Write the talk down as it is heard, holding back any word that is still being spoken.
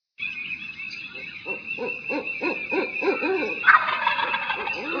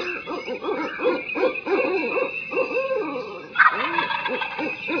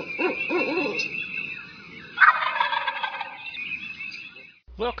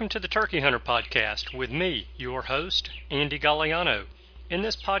welcome to the Turkey Hunter Podcast with me, your host, Andy Galliano. In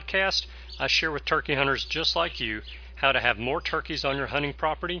this podcast, I share with turkey hunters just like you how to have more turkeys on your hunting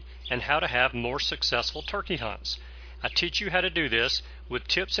property and how to have more successful turkey hunts. I teach you how to do this with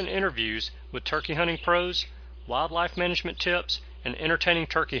tips and interviews with turkey hunting pros, wildlife management tips, and entertaining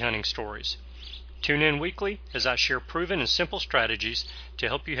turkey hunting stories. Tune in weekly as I share proven and simple strategies to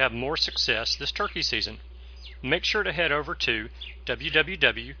help you have more success this turkey season. Make sure to head over to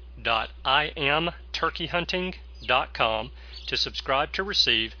www.iamturkeyhunting.com to subscribe to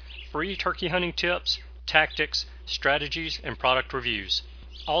receive free turkey hunting tips, tactics, strategies, and product reviews.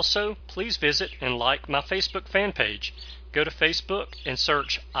 Also, please visit and like my Facebook fan page. Go to Facebook and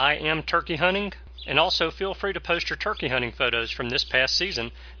search I Am Turkey Hunting, and also feel free to post your turkey hunting photos from this past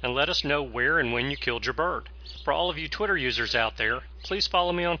season and let us know where and when you killed your bird. For all of you Twitter users out there, please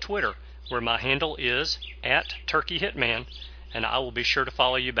follow me on Twitter, where my handle is @TurkeyHitman, and I will be sure to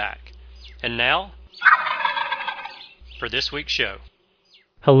follow you back. And now, for this week's show.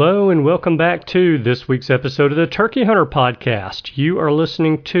 Hello and welcome back to this week's episode of the Turkey Hunter Podcast. You are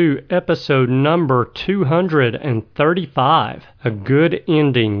listening to episode number 235, a good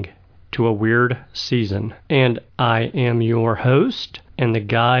ending to a weird season. And I am your host and the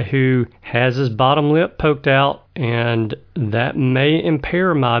guy who has his bottom lip poked out, and that may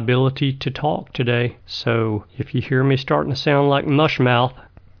impair my ability to talk today. So if you hear me starting to sound like Mushmouth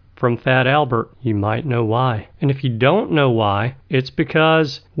from Fat Albert, you might know why. And if you don't know why, it's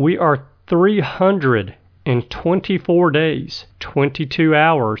because we are 324 days, 22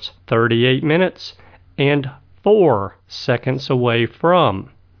 hours, 38 minutes, and 4 seconds away from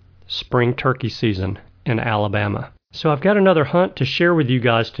spring turkey season in Alabama. So I've got another hunt to share with you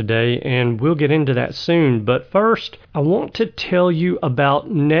guys today, and we'll get into that soon. But first, I want to tell you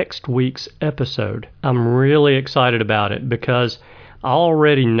about next week's episode. I'm really excited about it because I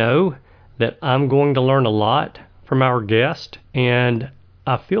already know that I'm going to learn a lot from our guest, and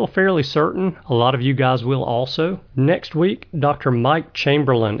I feel fairly certain a lot of you guys will also. Next week, Dr. Mike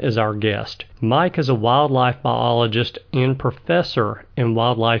Chamberlain is our guest. Mike is a wildlife biologist and professor in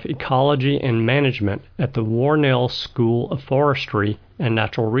wildlife ecology and management at the Warnell School of Forestry and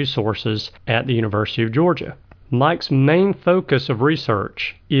Natural Resources at the University of Georgia. Mike's main focus of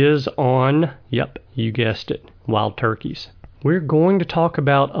research is on, yep, you guessed it, wild turkeys. We're going to talk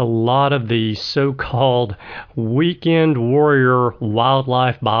about a lot of the so-called weekend warrior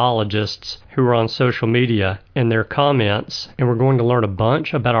wildlife biologists who are on social media and their comments, and we're going to learn a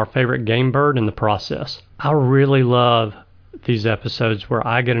bunch about our favorite game bird in the process. I really love these episodes where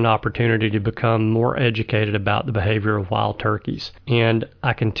I get an opportunity to become more educated about the behavior of wild turkeys. And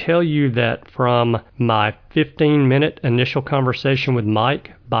I can tell you that from my 15-minute initial conversation with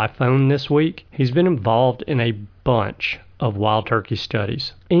Mike by phone this week, he's been involved in a bunch of wild turkey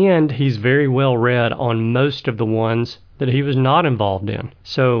studies, and he's very well read on most of the ones that he was not involved in.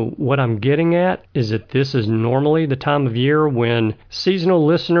 So what I'm getting at is that this is normally the time of year when seasonal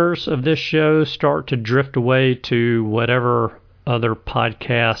listeners of this show start to drift away to whatever other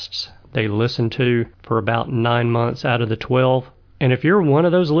podcasts they listen to for about 9 months out of the 12. And if you're one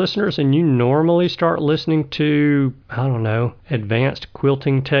of those listeners and you normally start listening to, I don't know, advanced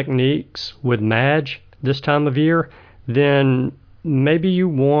quilting techniques with Madge this time of year, then maybe you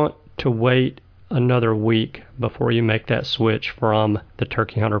want to wait another week before you make that switch from the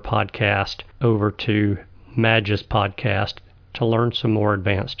Turkey Hunter Podcast over to Madge's podcast to learn some more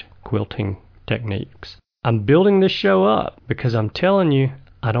advanced quilting techniques. I'm building this show up because I'm telling you,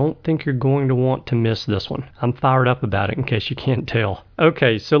 I don't think you're going to want to miss this one. I'm fired up about it in case you can't tell.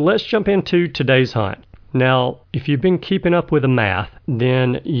 Okay, so let's jump into today's hunt. Now, if you've been keeping up with the math,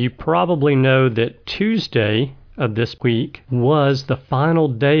 then you probably know that Tuesday of this week was the final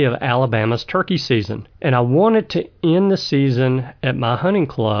day of Alabama's turkey season, and I wanted to end the season at my hunting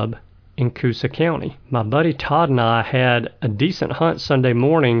club in Coosa County. My buddy Todd and I had a decent hunt Sunday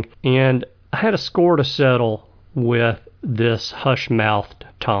morning, and I had a score to settle with this hush-mouthed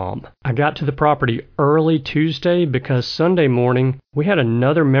Tom. I got to the property early Tuesday because Sunday morning we had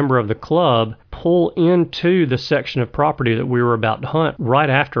another member of the club pull into the section of property that we were about to hunt right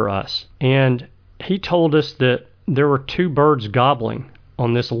after us, and he told us that there were 2 birds gobbling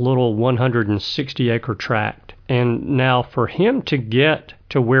on this little 160-acre tract. And now for him to get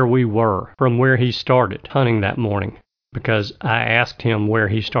to where we were from where he started hunting that morning, because I asked him where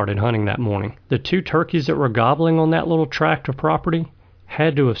he started hunting that morning, the 2 turkeys that were gobbling on that little tract of property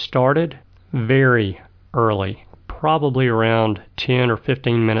had to have started very early, probably around 10 or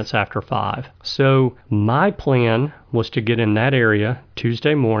 15 minutes after 5. So my plan was to get in that area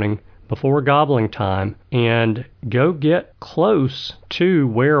Tuesday morning before gobbling time and go get close to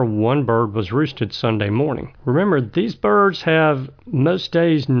where one bird was roosted Sunday morning. Remember, these birds have most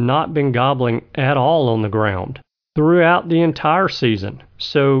days not been gobbling at all on the ground throughout the entire season.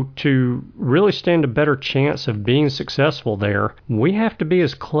 So to really stand a better chance of being successful there, we have to be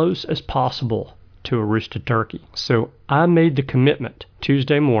as close as possible to a roosted turkey. So I made the commitment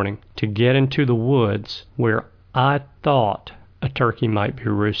Tuesday morning to get into the woods where I thought a turkey might be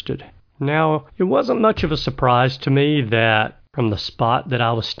roosted. Now, it wasn't much of a surprise to me that from the spot that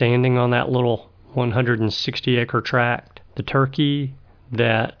I was standing on that little 160-acre tract, the turkey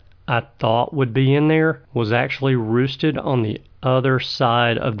that I thought would be in there was actually roosted on the other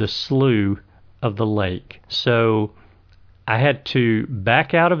side of the slough of the lake. So I had to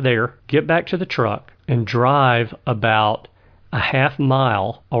back out of there, get back to the truck, and drive about a half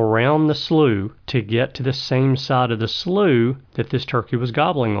mile around the slough to get to the same side of the slough that this turkey was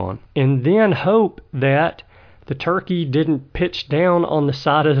gobbling on. And then hope that the turkey didn't pitch down on the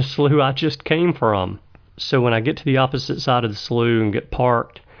side of the slough I just came from. So when I get to the opposite side of the slough and get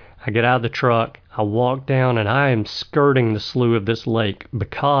parked, I get out of the truck, I walk down, and I am skirting the slough of this lake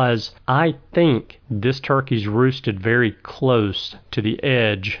because I think this turkey's roosted very close to the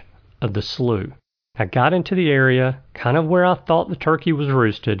edge of the slough. I got into the area, kind of where I thought the turkey was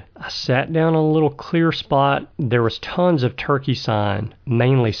roosted. I sat down on a little clear spot. There was tons of turkey sign,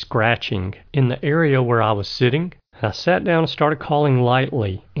 mainly scratching, in the area where I was sitting. I sat down and started calling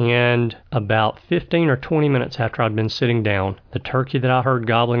lightly, and about 15 or 20 minutes after I'd been sitting down, the turkey that I heard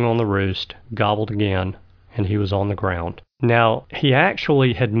gobbling on the roost gobbled again, and he was on the ground. Now, he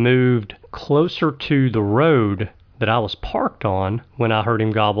actually had moved closer to the road that I was parked on when I heard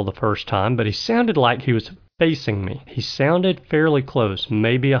him gobble the first time, but he sounded like he was facing me. He sounded fairly close,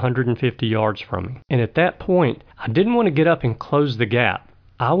 maybe 150 yards from me. And at that point, I didn't want to get up and close the gap.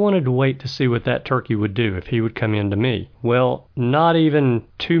 I wanted to wait to see what that turkey would do if he would come into me. Well, not even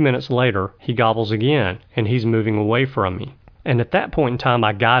 2 minutes later, he gobbles again, and he's moving away from me. And at that point in time,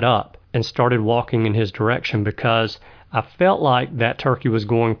 I got up and started walking in his direction because I felt like that turkey was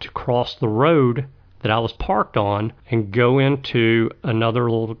going to cross the road that I was parked on and go into another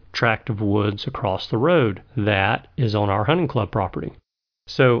little tract of woods across the road that is on our hunting club property.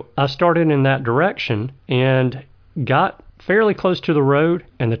 So I started in that direction and got fairly close to the road,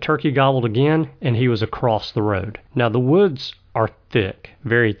 and the turkey gobbled again, and he was across the road. Now, the woods are thick,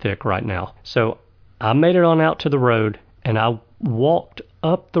 very thick right now. So I made it on out to the road, and I walked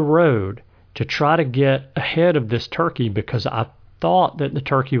up the road to try to get ahead of this turkey because I thought that the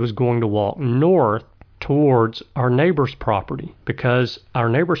turkey was going to walk north towards our neighbor's property because our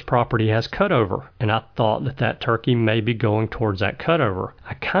neighbor's property has cutover, and I thought that that turkey may be going towards that cutover.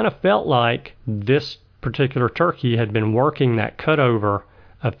 I kind of felt like this particular turkey had been working that cutover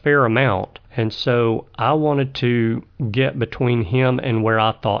a fair amount, and so I wanted to get between him and where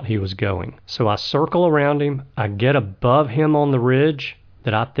I thought he was going. So I circle around him, I get above him on the ridge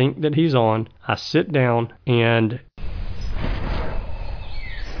that I think that he's on, I sit down, and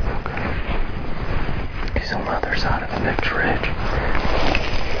he's on the other side of the next ridge.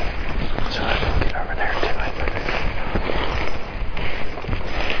 So I can get over there to him.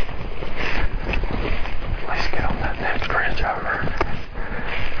 Let's get on that next ridge over.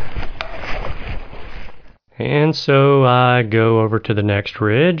 And so I go over to the next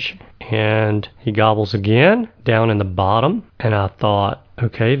ridge, and he gobbles again down in the bottom. And I thought,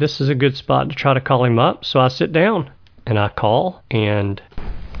 okay, this is a good spot to try to call him up. So I sit down and I call, and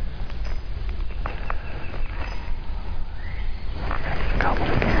gobbled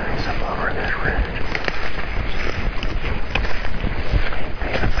again. He's up over this ridge.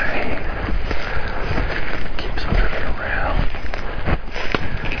 Being a pain. Keeps moving around.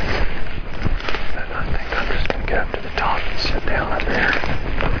 And I think I'm just going to get up to the top and sit down up there.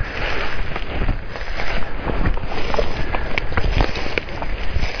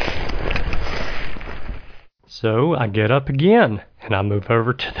 So I get up again, and I move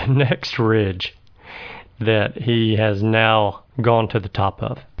over to the next ridge that he has now gone to the top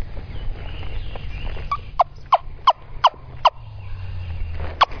of.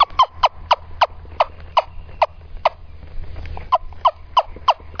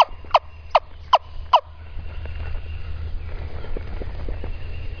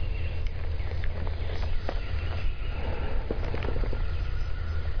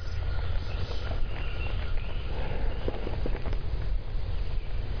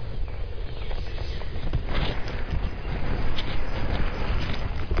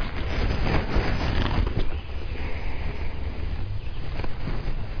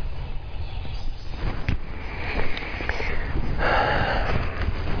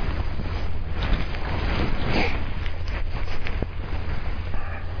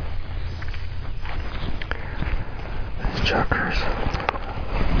 woodchuckers.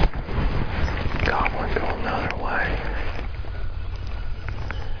 Goblin going the other way.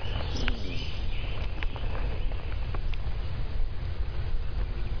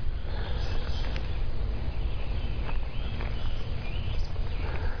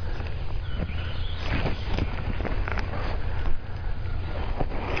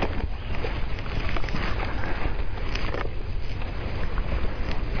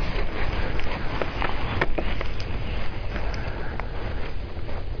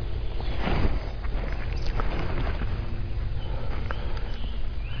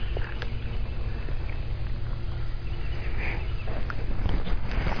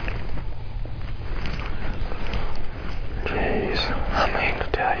 I mean to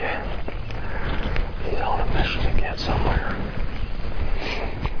tell you, he's on a mission to get somewhere.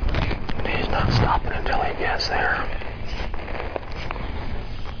 And he's not stopping until he gets there.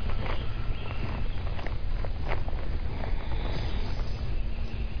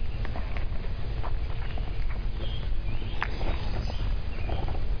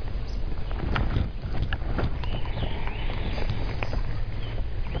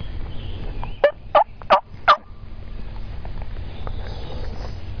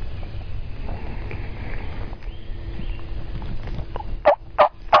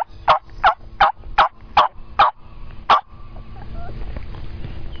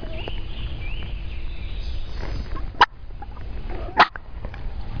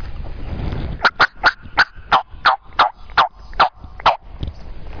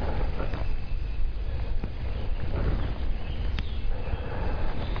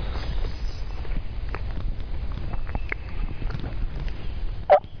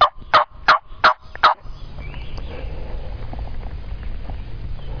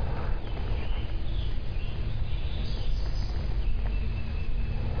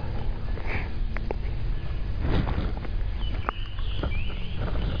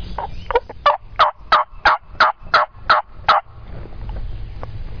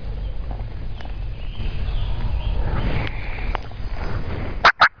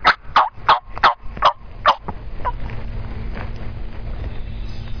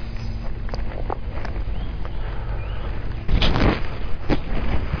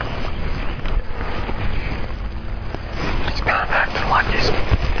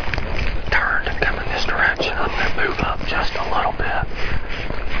 Just a little bit.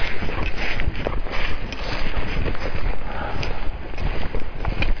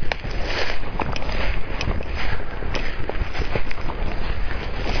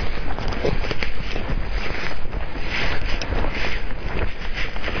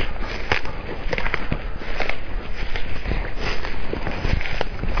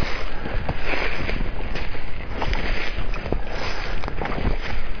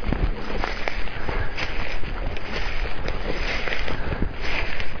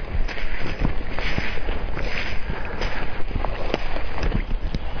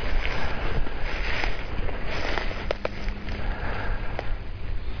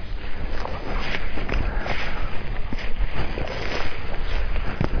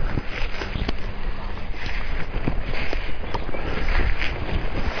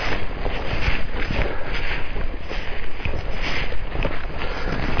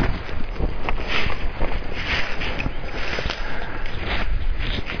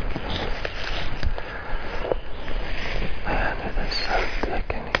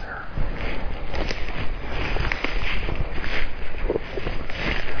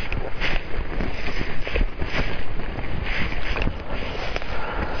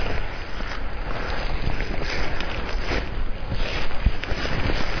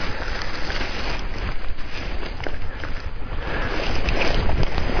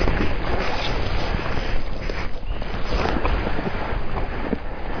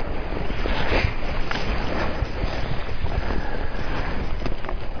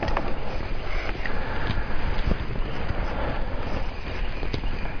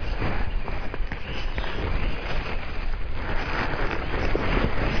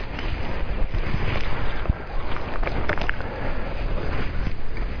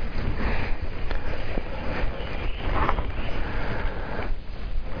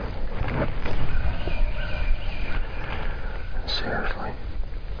 Seriously.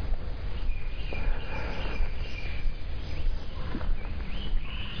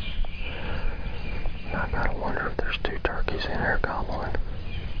 I gotta wonder if there's two turkeys in there gobbling.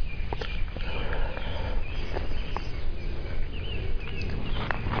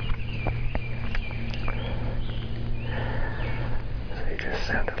 He just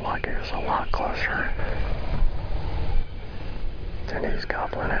sounded like it was a lot closer than he's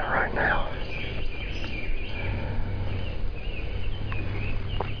gobbling at right now.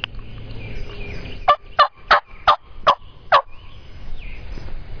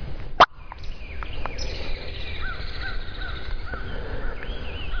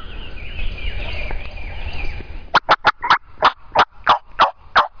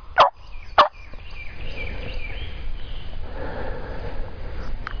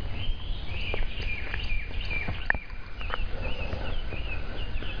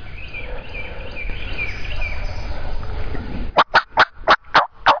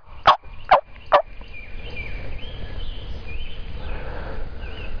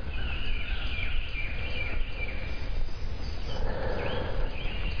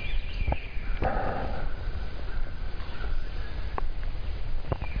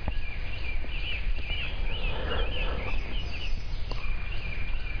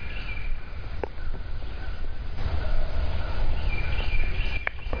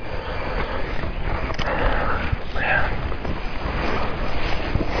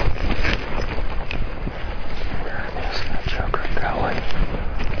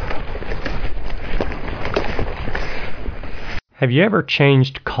 Have you ever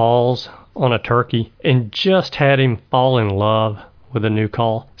changed calls on a turkey and just had him fall in love with a new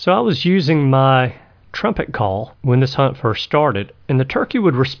call? So I was using my trumpet call when this hunt first started, and the turkey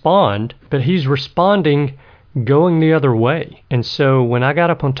would respond, but he's responding going the other way. And so when I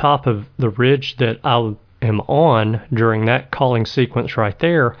got up on top of the ridge that I am on during that calling sequence right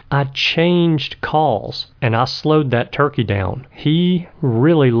there, I changed calls and I slowed that turkey down. He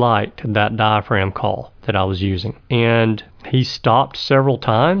really liked that diaphragm call that I was using, and he stopped several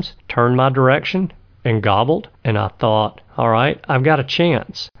times, turned my direction, and gobbled. And I thought, all right, I've got a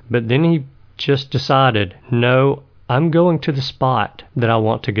chance. But then he just decided, no, I'm going to the spot that I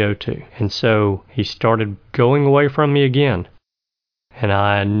want to go to. And so he started going away from me again. And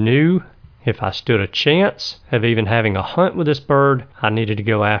I knew if I stood a chance of even having a hunt with this bird, I needed to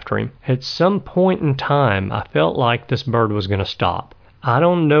go after him. At some point in time, I felt like this bird was going to stop. I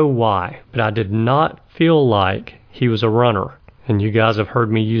don't know why, but I did not feel like he was a runner. And you guys have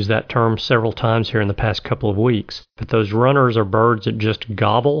heard me use that term several times here in the past couple of weeks. But those runners are birds that just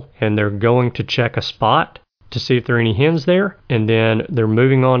gobble, and they're going to check a spot to see if there are any hens there, and then they're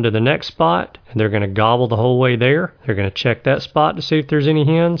moving on to the next spot, and they're going to gobble the whole way there. They're going to check that spot to see if there's any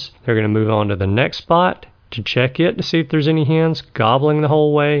hens. They're going to move on to the next spot to check it to see if there's any hens, gobbling the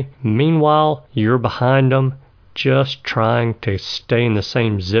whole way. Meanwhile, you're behind them, just trying to stay in the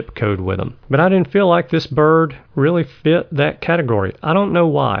same zip code with them. But I didn't feel like this bird really fit that category. I don't know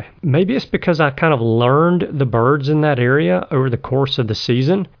why. Maybe it's because I kind of learned the birds in that area over the course of the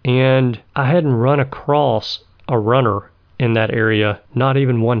season, and I hadn't run across a runner in that area, not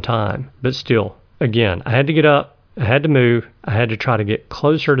even one time. But still, again, I had to get up, I had to move, I had to try to get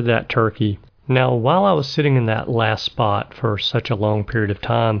closer to that turkey. Now, while I was sitting in that last spot for such a long period of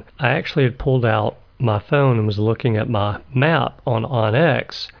time, I actually had pulled out my phone and was looking at my map on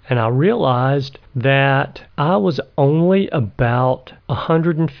OnX, and I realized that I was only about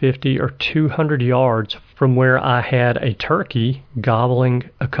 150 or 200 yards from where I had a turkey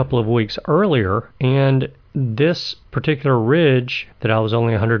gobbling a couple of weeks earlier, and this particular ridge that I was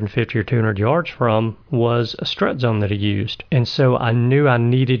only 150 or 200 yards from was a strut zone that he used. And so I knew I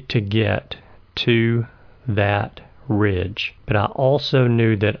needed to get to that ridge, but I also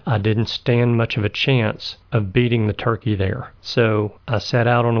knew that I didn't stand much of a chance of beating the turkey there. So I set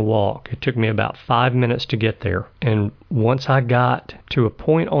out on a walk. It took me about 5 minutes to get there, and once I got to a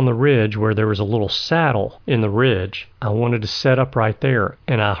point on the ridge where there was a little saddle in the ridge, I wanted to set up right there,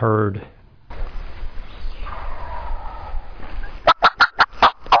 and I heard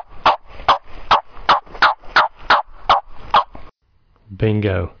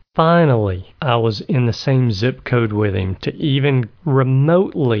bingo. Finally, I was in the same zip code with him to even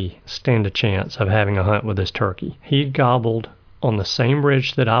remotely stand a chance of having a hunt with this turkey. He gobbled on the same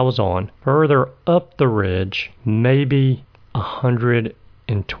ridge that I was on, further up the ridge, maybe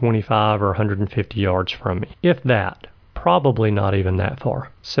 125 or 150 yards from me. If that, probably not even that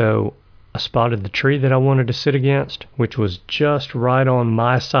far. So I spotted the tree that I wanted to sit against, which was just right on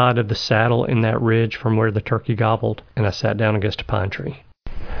my side of the saddle in that ridge from where the turkey gobbled, and I sat down against a pine tree.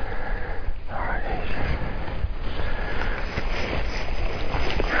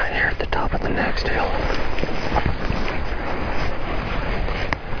 At the top of the next hill.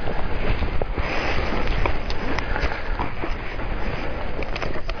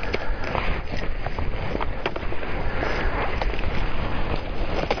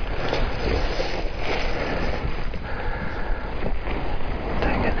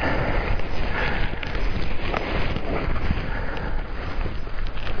 Dang it.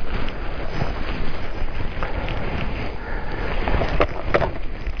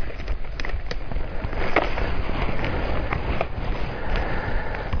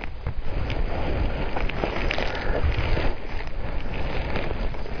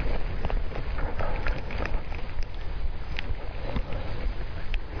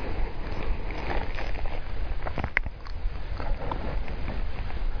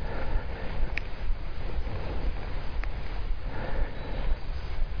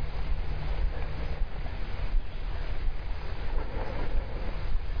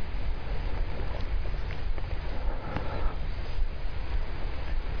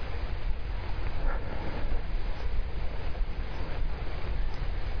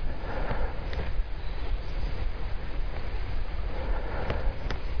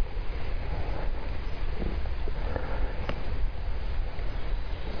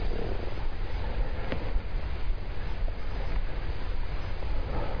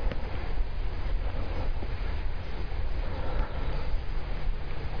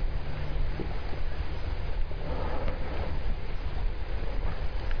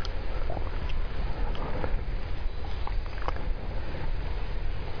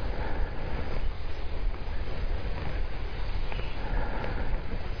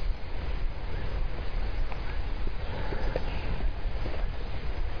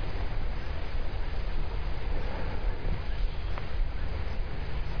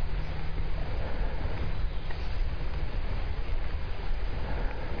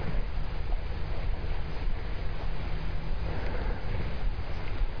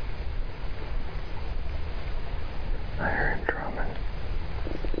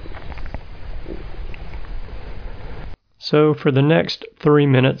 So for the next 3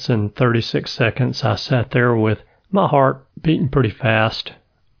 minutes and 36 seconds, I sat there with my heart beating pretty fast,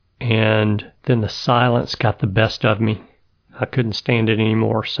 and then the silence got the best of me. I couldn't stand it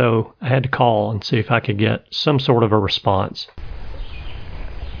anymore, so I had to call and see if I could get some sort of a response.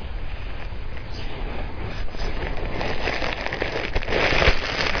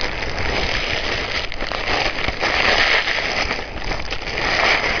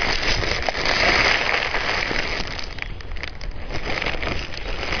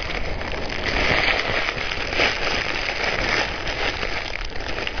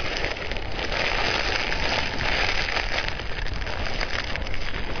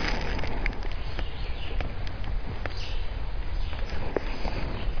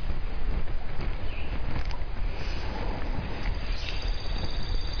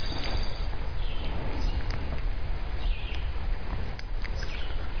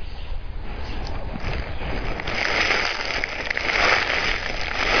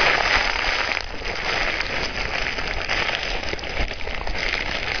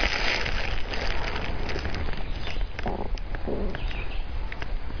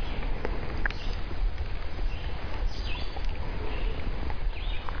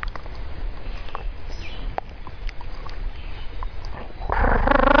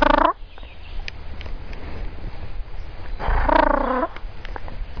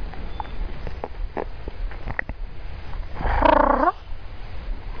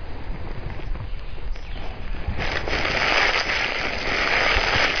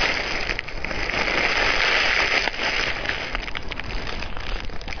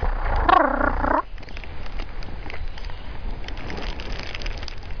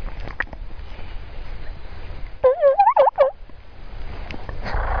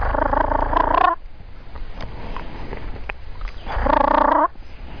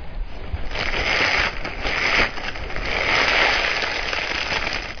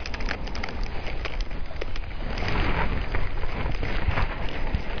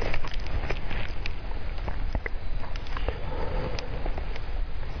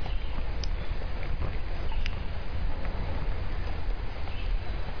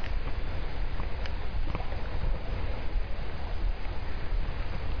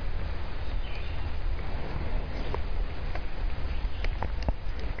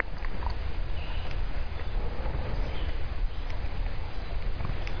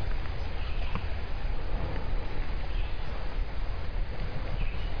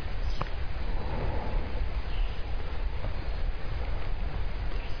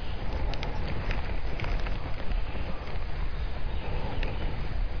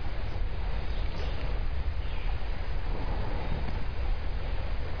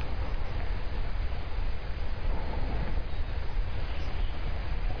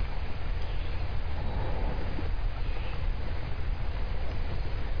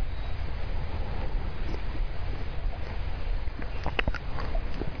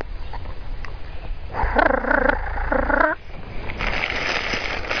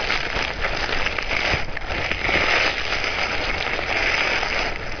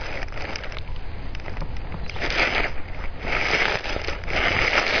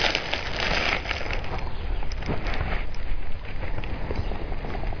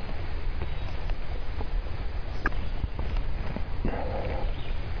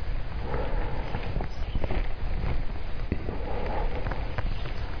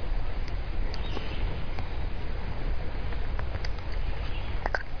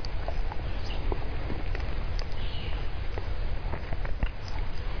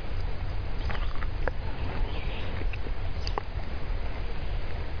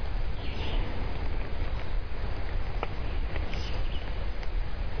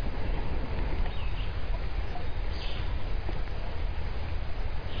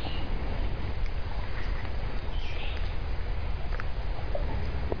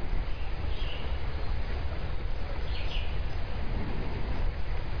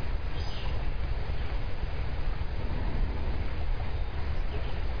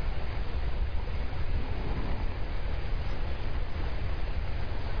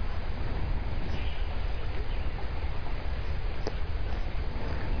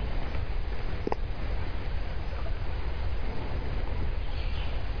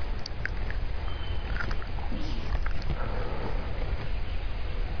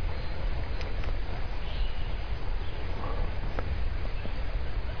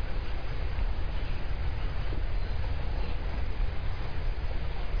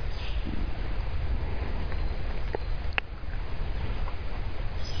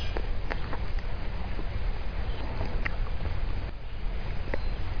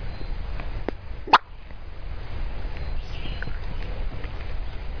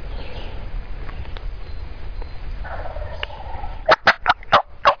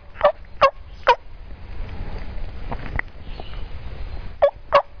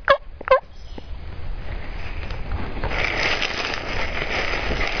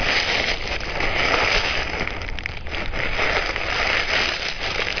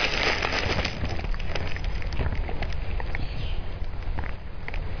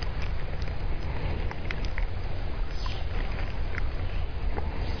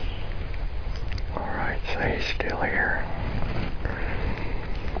 So he's still here.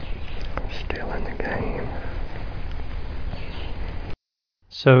 Still in the game.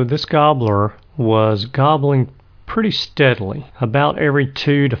 So this gobbler was gobbling pretty steadily. About every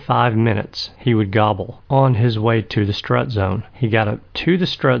 2 to 5 minutes he would gobble on his way to the strut zone. He got up to the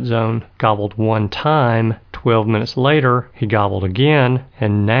strut zone, gobbled one time. 12 minutes later he gobbled again,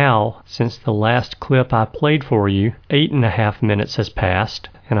 and now, since the last clip I played for you, 8.5 minutes has passed,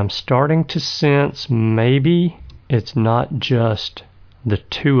 and I'm starting to sense maybe it's not just the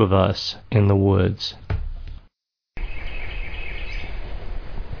two of us in the woods.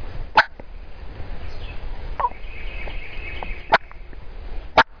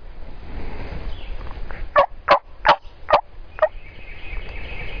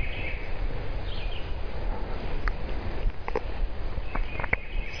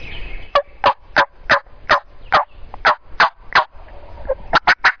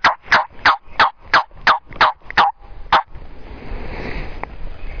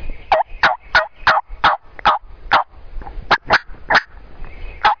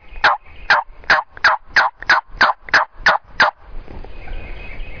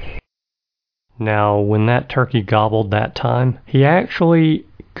 Now, when that turkey gobbled that time, he actually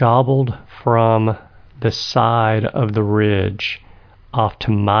gobbled from the side of the ridge off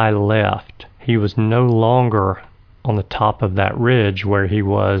to my left. He was no longer on the top of that ridge where he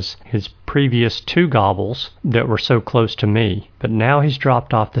was his previous two gobbles that were so close to me. But now he's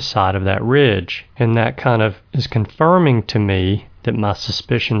dropped off the side of that ridge, and that kind of is confirming to me that my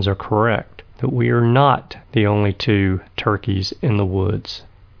suspicions are correct, that we are not the only two turkeys in the woods.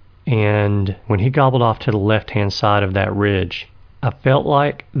 And when he gobbled off to the left-hand side of that ridge, I felt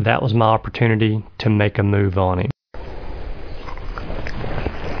like that was my opportunity to make a move on him. I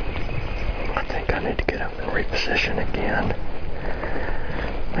think I need to get up and reposition again.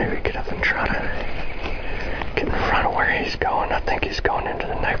 Maybe get up and try to get in front of where he's going. I think he's going into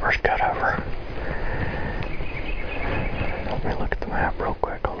the neighbor's cutover. Let me look at the map real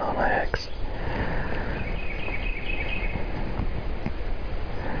quick on X.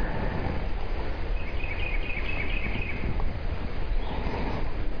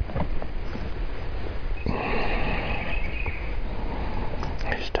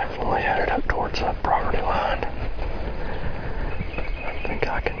 He's definitely headed up towards that property line. I think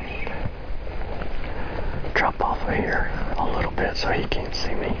I can drop off of here a little bit so he can't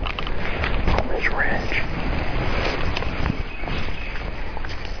see me from his ridge.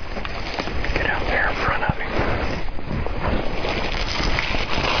 Get out there in front of him.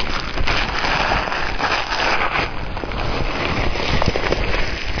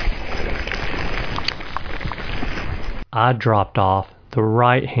 I dropped off the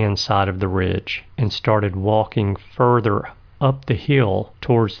right-hand side of the ridge and started walking further up the hill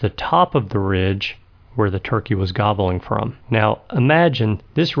towards the top of the ridge where the turkey was gobbling from. Now imagine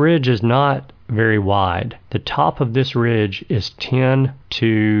this ridge is not very wide. The top of this ridge is 10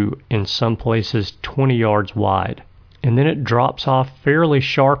 to, in some places, 20 yards wide. And then it drops off fairly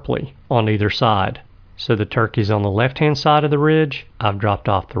sharply on either side. So the turkey's on the left-hand side of the ridge, I've dropped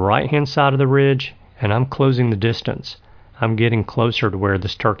off the right-hand side of the ridge, and I'm closing the distance. I'm getting closer to where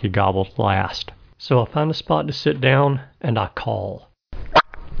this turkey gobbled last. So I find a spot to sit down and I call.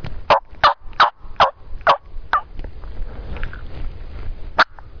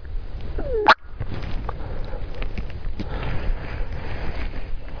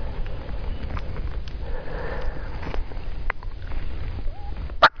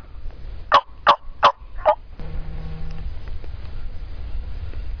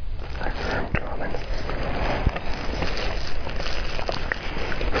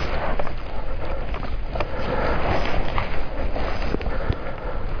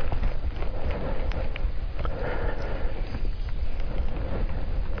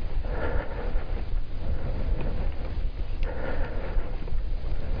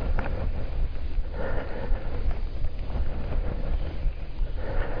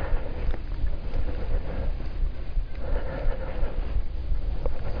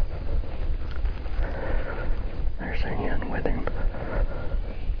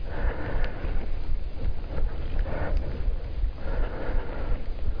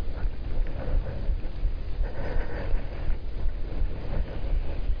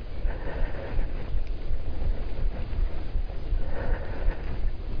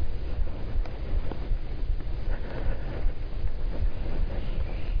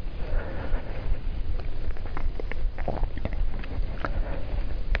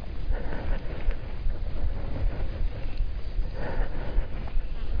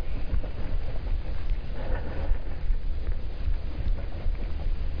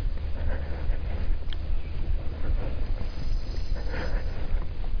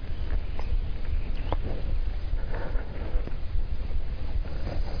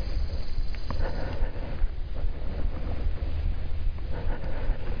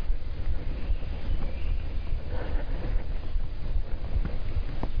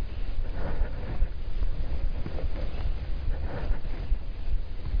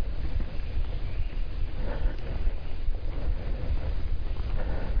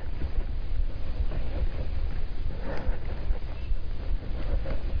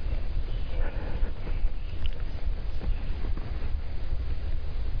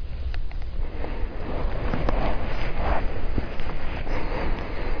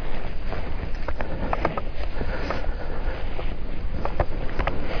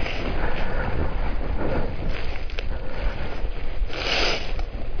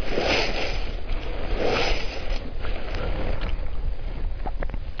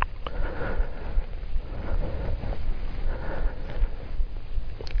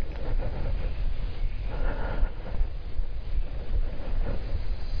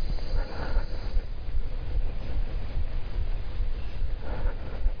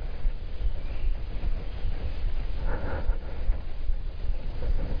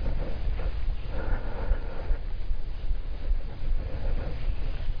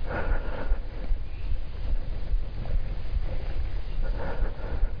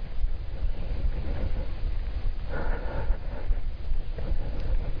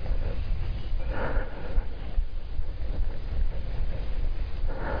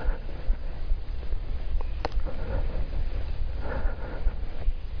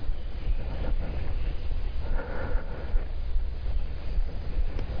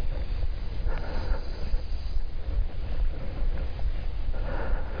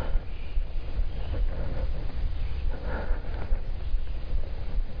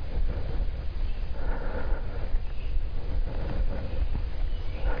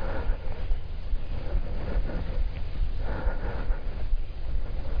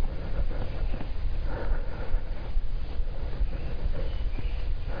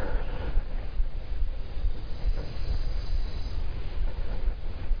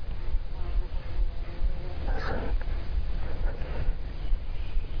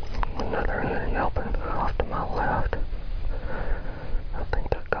 another hen yelping off to my left. I think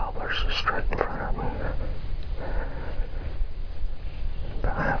that gobbler's just straight in front of me.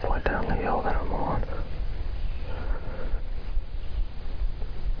 About halfway down the hill that I'm on.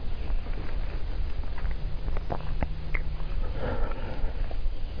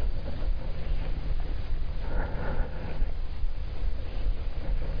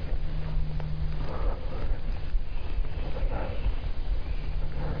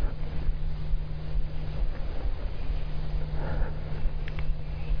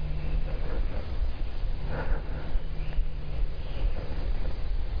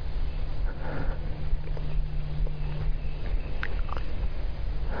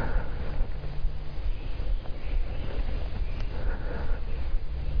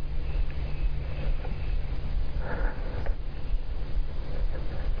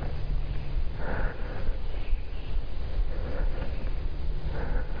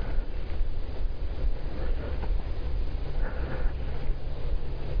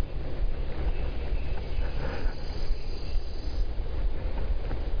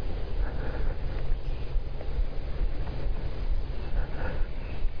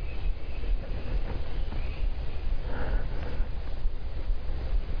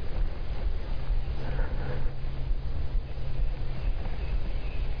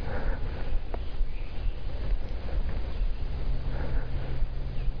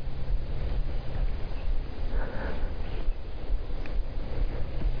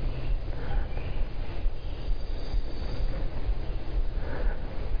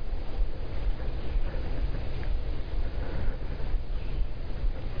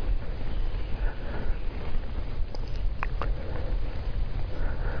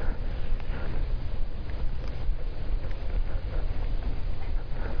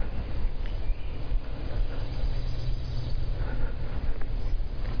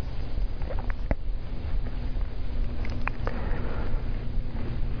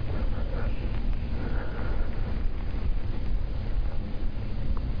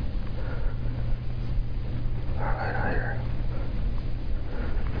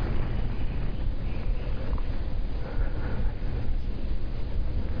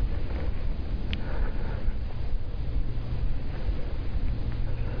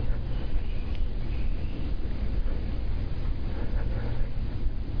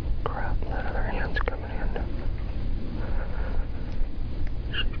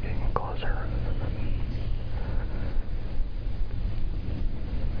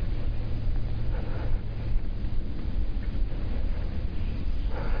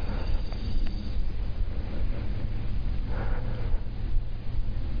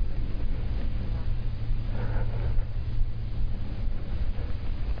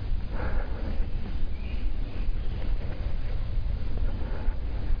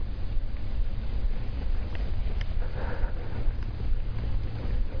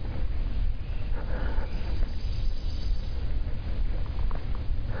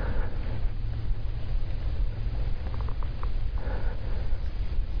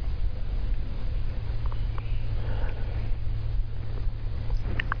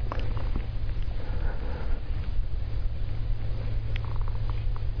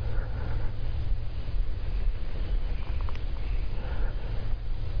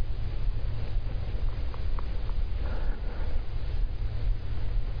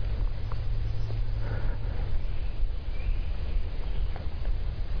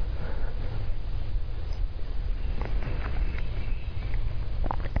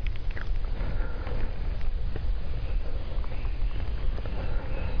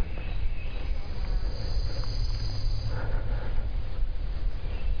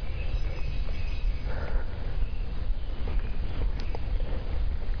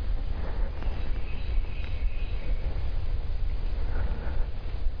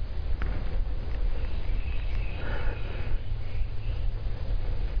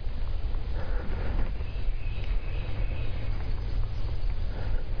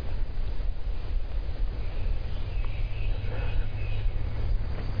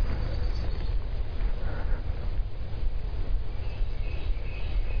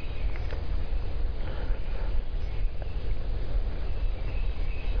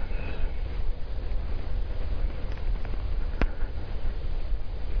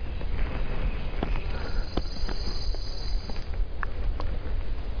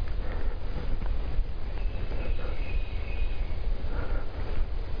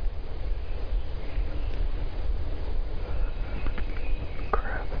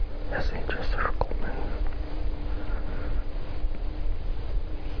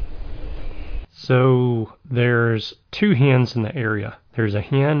 So there's two hens in the area. There's a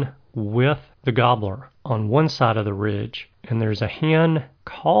hen with the gobbler on one side of the ridge, and there's a hen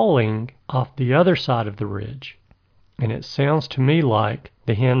calling off the other side of the ridge. And it sounds to me like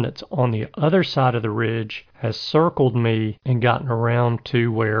the hen that's on the other side of the ridge has circled me and gotten around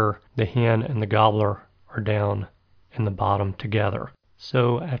to where the hen and the gobbler are down in the bottom together.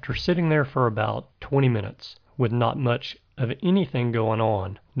 So after sitting there for about 20 minutes with not much of anything going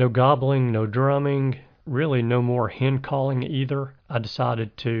on, no gobbling, no drumming, really no more hen calling either, I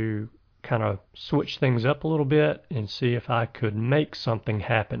decided to kind of switch things up a little bit and see if I could make something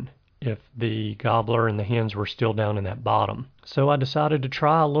happen if the gobbler and the hens were still down in that bottom. So I decided to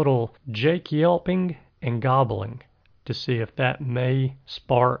try a little Jake yelping and gobbling to see if that may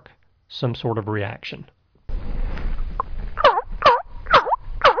spark some sort of reaction.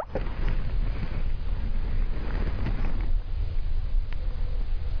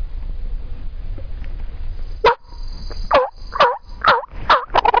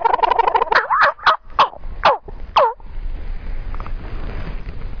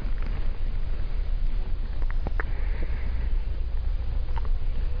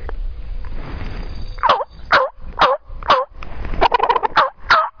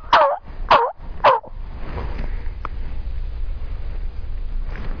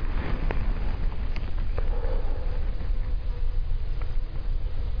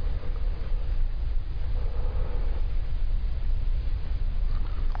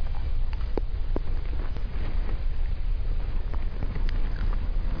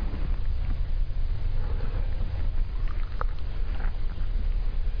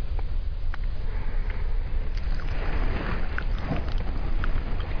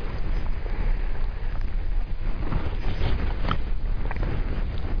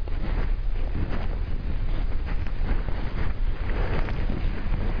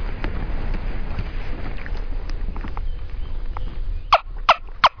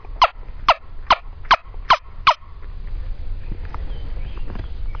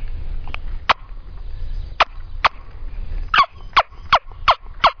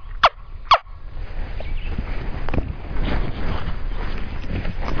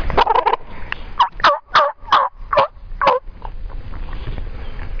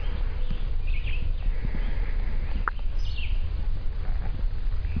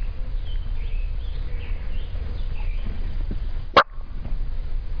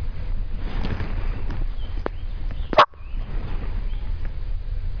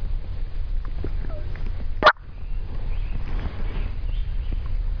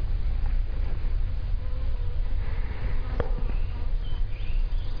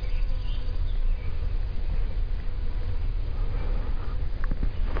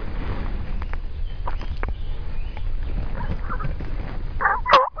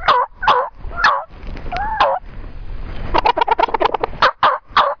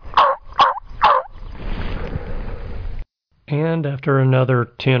 And after another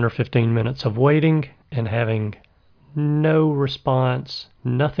 10 or 15 minutes of waiting and having no response,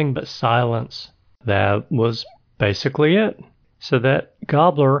 nothing but silence, that was basically it. So that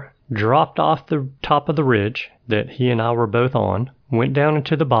gobbler dropped off the top of the ridge that he and I were both on, went down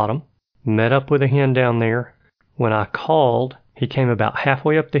into the bottom, met up with a hen down there. When I called, he came about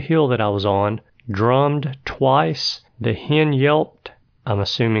halfway up the hill that I was on, drummed twice. The hen yelped, I'm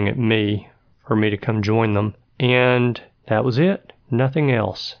assuming at me, for me to come join them, and that was it. Nothing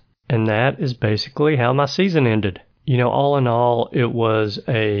else. And that is basically how my season ended. You know, all in all, it was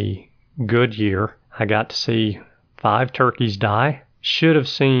a good year. I got to see 5 turkeys die. Should have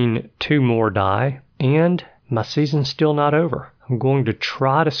seen 2 more die. And my season's still not over. I'm going to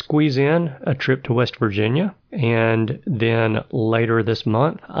try to squeeze in a trip to West Virginia. And then later this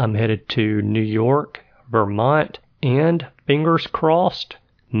month, I'm headed to New York, Vermont, and fingers crossed,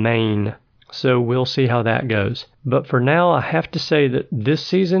 Maine. So we'll see how that goes. But for now, I have to say that this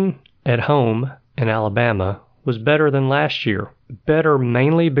season at home in Alabama was better than last year. Better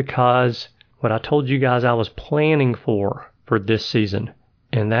mainly because what I told you guys I was planning for this season.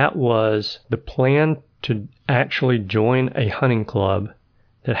 And that was the plan to actually join a hunting club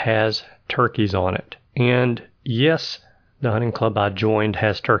that has turkeys on it. And yes, the hunting club I joined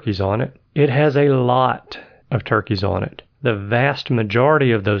has turkeys on it. It has a lot of turkeys on it. The vast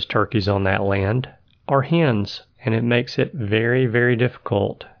majority of those turkeys on that land are hens, and it makes it very, very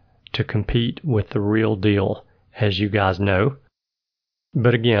difficult to compete with the real deal, as you guys know.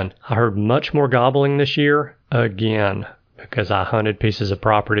 But again, I heard much more gobbling this year, again, because I hunted pieces of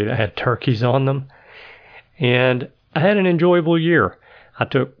property that had turkeys on them, and I had an enjoyable year. I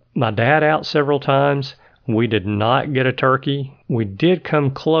took my dad out several times. We did not get a turkey. We did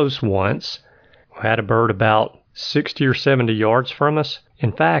come close once. We had a bird about 60 or 70 yards from us.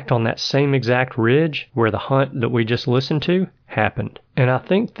 In fact, on that same exact ridge where the hunt that we just listened to happened. And I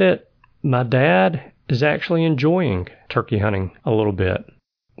think that my dad is actually enjoying turkey hunting a little bit.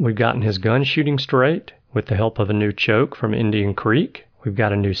 We've gotten his gun shooting straight with the help of a new choke from Indian Creek. We've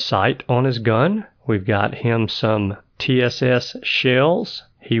got a new sight on his gun. We've got him some TSS shells.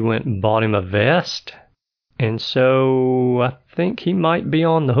 He went and bought him a vest. And so I think he might be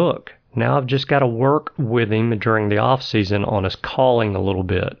on the hook. Now I've just got to work with him during the off season on his calling a little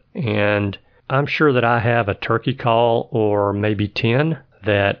bit. And I'm sure that I have a turkey call or maybe 10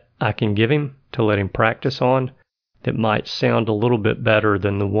 that I can give him to let him practice on that might sound a little bit better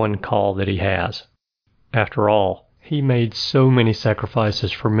than the one call that he has. After all, he made so many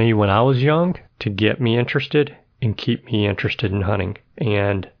sacrifices for me when I was young to get me interested and keep me interested in hunting.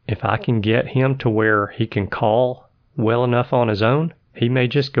 And if I can get him to where he can call well enough on his own, he may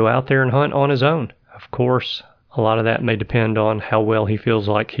just go out there and hunt on his own. Of course, a lot of that may depend on how well he feels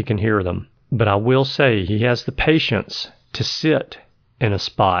like he can hear them. But I will say he has the patience to sit in a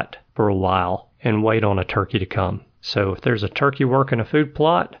spot for a while and wait on a turkey to come. So if there's a turkey working a food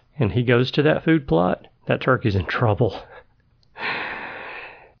plot and he goes to that food plot, that turkey's in trouble.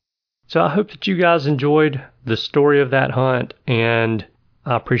 So I hope that you guys enjoyed the story of that hunt, and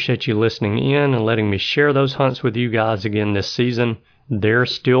I appreciate you listening in and letting me share those hunts with you guys again this season.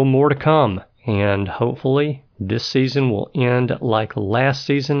 There's still more to come, and hopefully this season will end like last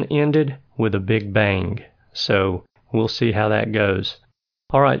season ended, with a big bang. So we'll see how that goes.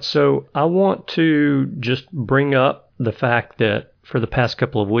 All right, so I want to just bring up the fact that for the past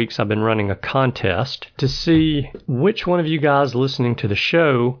couple of weeks I've been running a contest to see which one of you guys listening to the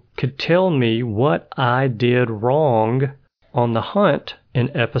show could tell me what I did wrong on the hunt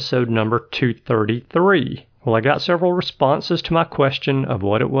in episode number 233. Well, I got several responses to my question of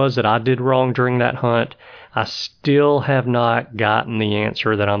what it was that I did wrong during that hunt. I still have not gotten the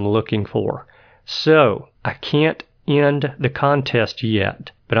answer that I'm looking for. So I can't end the contest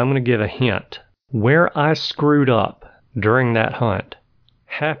yet, but I'm going to give a hint. Where I screwed up during that hunt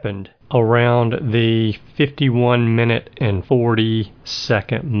happened around the 51 minute and 40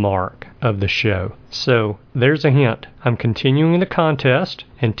 second mark of the show. So there's a hint. I'm continuing the contest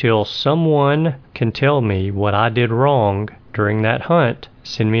until someone can tell me what I did wrong during that hunt.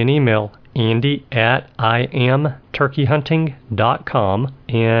 Send me an email, andy@imturkeyhunting.com,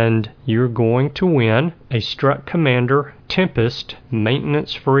 and you're going to win a Strut Commander Tempest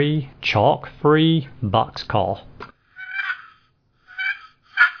maintenance-free, chalk-free box call.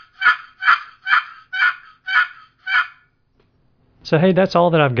 So hey, that's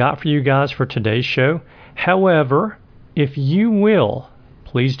all that I've got for you guys for today's show. However, if you will,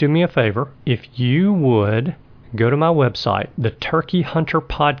 please do me a favor. If you would go to my website,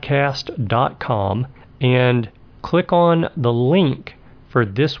 theturkeyhunterpodcast.com, and click on the link for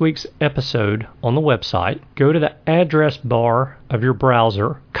this week's episode on the website. Go to the address bar of your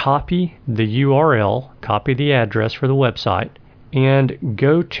browser, copy the URL, copy the address for the website, and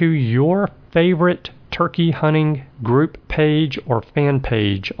go to your favorite turkey hunting group page or fan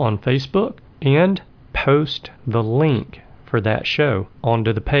page on Facebook and post the link for that show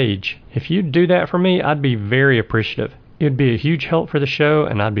onto the page. If you'd do that for me, I'd be very appreciative. It'd be a huge help for the show,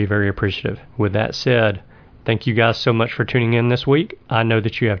 and I'd be very appreciative. With that said, thank you guys so much for tuning in this week. I know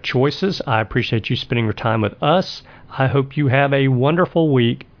that you have choices. I appreciate you spending your time with us. I hope you have a wonderful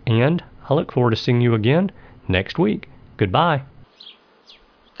week, and I look forward to seeing you again next week. Goodbye.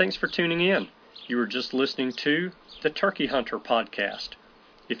 Thanks for tuning in. You were just listening to the Turkey Hunter Podcast.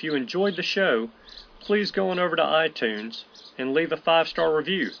 If you enjoyed the show, please go on over to iTunes and leave a 5-star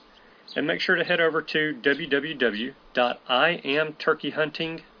review. And make sure to head over to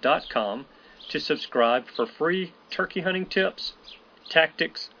www.imturkeyhunting.com to subscribe for free turkey hunting tips,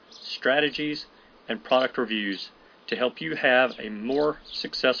 tactics, strategies, and product reviews to help you have a more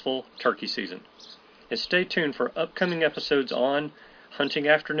successful turkey season. And stay tuned for upcoming episodes on hunting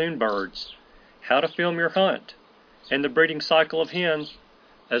afternoon birds, how to film your hunt, and the breeding cycle of hens,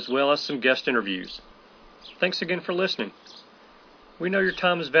 as well as some guest interviews. Thanks again for listening. We know your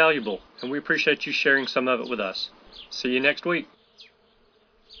time is valuable, and we appreciate you sharing some of it with us. See you next week.